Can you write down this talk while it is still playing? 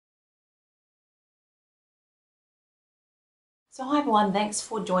So hi everyone, thanks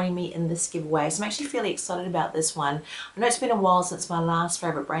for joining me in this giveaway. So I'm actually fairly excited about this one. I know it's been a while since my last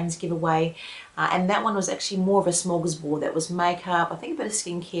favourite brands giveaway, and that one was actually more of a smorgasbord. That was makeup, I think a bit of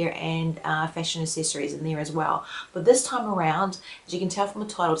skincare and fashion accessories in there as well. But this time around, as you can tell from the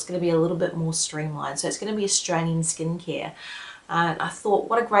title, it's going to be a little bit more streamlined. So it's going to be Australian skincare. And I thought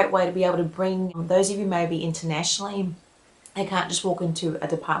what a great way to be able to bring those of you maybe internationally I can't just walk into a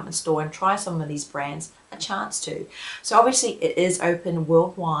department store and try some of these brands a chance to. So obviously it is open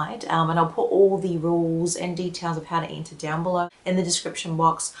worldwide, and I'll put all the rules and details of how to enter down below in the description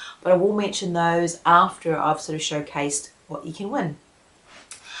box, but I will mention those after I've sort of showcased what you can win.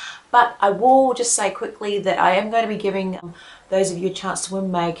 But I will just say quickly that I am going to be giving those of you a chance to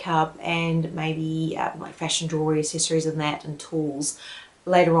win makeup and maybe like fashion jewelry, accessories and that, and tools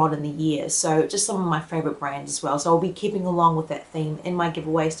later on in the year. So just some of my favorite brands as well. So I'll be keeping along with that theme in my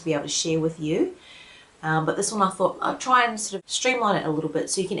giveaways to be able to share with you. But this one I thought I'd try and sort of streamline it a little bit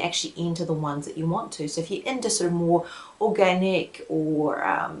so you can actually enter the ones that you want to. So if you're into sort of more organic or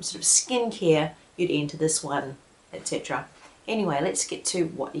sort of skincare, you'd enter this one, etc. Anyway, let's get to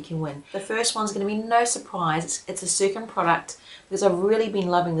what you can win. The first one's going to be no surprise. It's a Sukin product because I've really been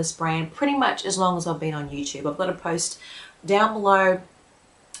loving this brand pretty much as long as I've been on YouTube. I've got a post down below,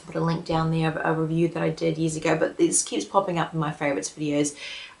 put a link down there of a review that I did years ago, but this keeps popping up in my favorites videos.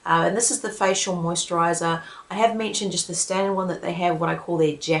 And this is the facial moisturizer. I have mentioned just the standard one that they have, what I call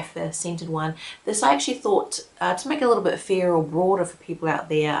their Jaffa scented one. This I actually thought to make it a little bit fairer or broader for people out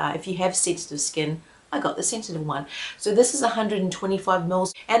there. If you have sensitive skin, I got the sensitive one. So this is 125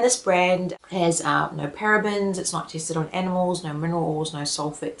 mils, and this brand has no parabens, it's not tested on animals, no mineral oils, no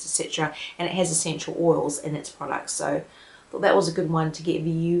sulfates, etc. And it has essential oils in its products. So I thought that was a good one to give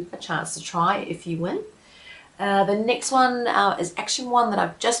you a chance to try if you win. The next one is actually one that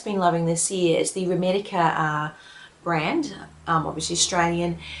I've just been loving this year. It's the Remedica brand, obviously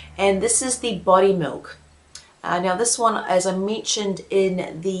Australian, and this is the Body Milk. Now this one, as I mentioned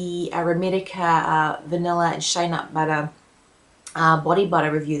in the Remedica vanilla and shea nut butter body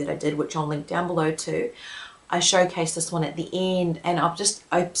butter review that I did, which I'll link down below too, I showcased this one at the end, and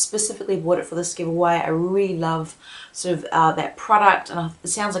I specifically bought it for this giveaway. I really love sort of that product, and it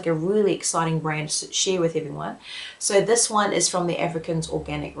sounds like a really exciting brand to share with everyone. So this one is from the African's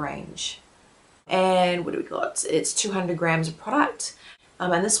Organic range. And what do we got? It's 200 grams of product.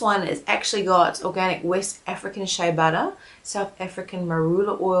 And this one has actually got organic West African shea butter, South African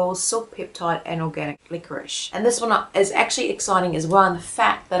marula oil, silk peptide, and organic licorice. And this one is actually exciting as well in the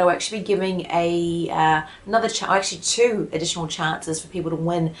fact that I'll actually be giving actually 2 additional chances for people to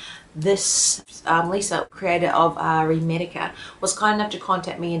win this. Lisa, creator of Remedica, was kind enough to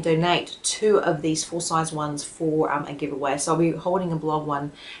contact me and donate 2 of these full-size ones for a giveaway. So I'll be holding a blog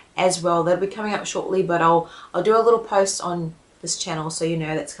one as well. That'll be coming up shortly, but I'll do a little post on this channel so you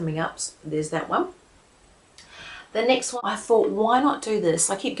know that's coming up. So there's that one. The next one, I thought, why not do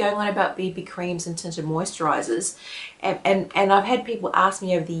this? I keep going on about BB creams and tinted moisturizers, and I've had people ask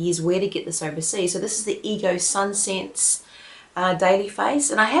me over the years where to get this overseas. So this is the Ego SunSense Daily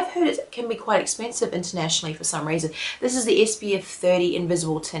Face, and I have heard it can be quite expensive internationally for some reason. This is the SPF 30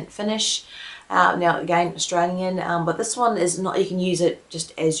 Invisible Tint Finish. Now again, Australian, but this one is not, you can use it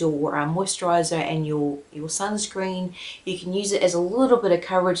just as your moisturizer and your sunscreen. You can use it as a little bit of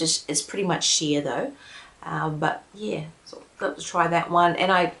coverage. It's pretty much sheer though. But yeah, so I've got to try that one,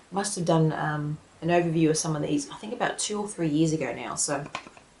 and I must have done an overview of some of these, I think about 2 or 3 years ago now, so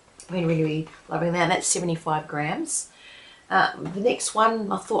I've been really loving that. That's 75 grams. The next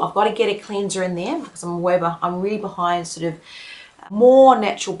one, I thought I've got to get a cleanser in there because I'm really behind sort of more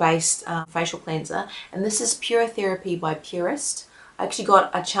natural based facial cleanser, and this is Pure Therapy by Purist. I actually got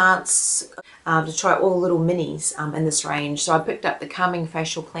a chance to try all the little minis in this range, so I picked up the Calming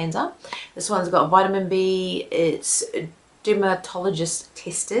Facial Cleanser. This one's got vitamin B, it's dermatologist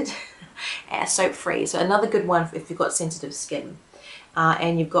tested, soap free, so another good one if you've got sensitive skin.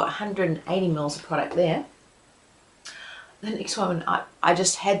 And you've got 180 mils of product there. The next one, I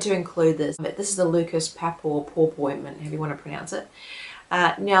just had to include this. This is the Papaw Pore Ointment, however you want to pronounce it.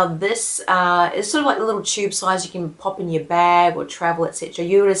 Now this is sort of like a little tube size you can pop in your bag or travel, etc.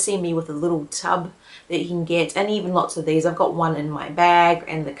 You would have seen me with a little tub that you can get, and even lots of these. I've got one in my bag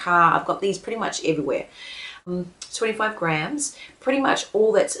and the car. I've got these pretty much everywhere. 25 grams. Pretty much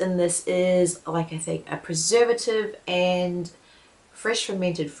all that's in this is, like I think, a preservative and fresh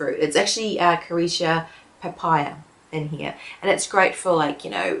fermented fruit. It's actually Carisha papaya in here, and it's great for, like, you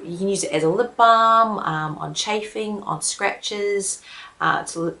know, you can use it as a lip balm, on chafing, on scratches,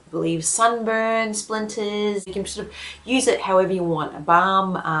 to relieve sunburn, splinters. You can sort of use it however you want. A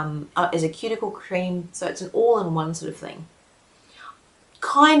balm, as a cuticle cream, so it's an all-in-one sort of thing.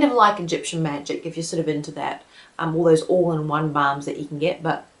 kind of like Egyptian magic if you're sort of into that. All those all-in-one balms that you can get,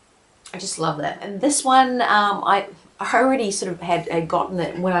 but I just love that. And this one, I already sort of had gotten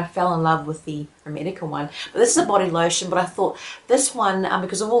it when I fell in love with the Remedica one. But this is a body lotion, but I thought this one,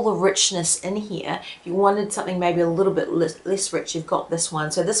 because of all the richness in here, if you wanted something maybe a little bit less rich, you've got this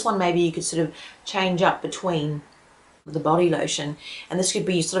one. So this one maybe you could sort of change up between the body lotion, and this could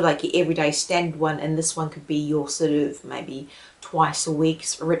be sort of like your everyday standard one, and this one could be your sort of maybe twice a week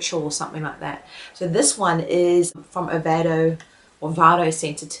ritual or something like that. So this one is from Avado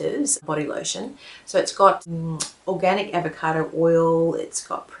Sensitives body lotion. So it's got organic avocado oil, it's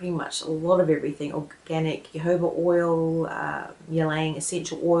got pretty much a lot of everything, organic jojoba oil, ylang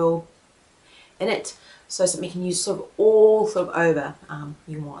essential oil in it. So something you can use sort of all sort of over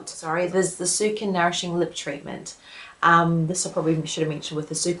you want. Sorry, there's the Sukin Nourishing Lip Treatment. This I probably should have mentioned with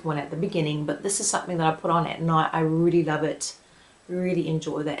the Sukin one at the beginning, but this is something that I put on at night. I really love it, really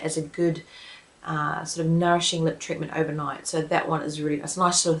enjoy that as a good sort of nourishing lip treatment overnight. So that one is really nice,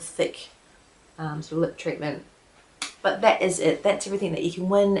 nice sort of thick sort of lip treatment. But that is it. That's everything that you can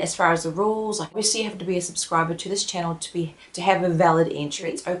win as far as the rules. Obviously you have to be a subscriber to this channel to have a valid entry.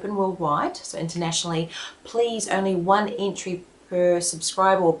 It's open worldwide, so internationally. Please, only one entry per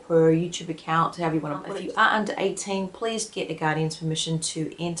subscriber or per YouTube account, however you want to. If you are under 18, please get a guardian's permission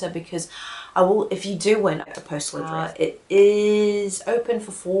to enter, because I will, if you do win a postal address. It is open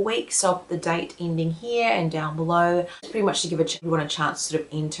for 4 weeks, so I'll put the date ending here and down below. It's pretty much to give everyone a chance to sort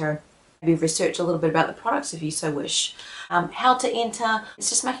of enter. Maybe research a little bit about the products if you so wish. How to enter, it's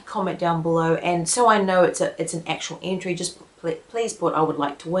just make a comment down below, and so I know it's an actual entry, just please put I would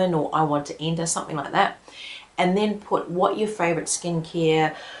like to win or I want to enter, something like that. And then put what your favorite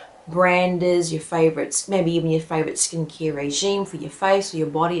skincare brand is, your favorites, maybe even your favorite skincare regime for your face or your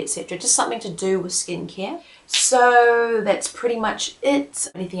body, etc. Just something to do with skincare. So that's pretty much it.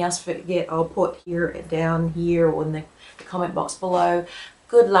 Anything else I forget, I'll put here, down here, or in the comment box below.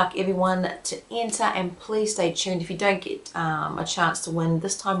 Good luck everyone to enter, and please stay tuned if you don't get a chance to win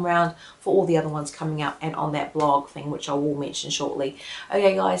this time round for all the other ones coming up and on that blog thing, which I will mention shortly.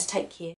 Okay guys, take care.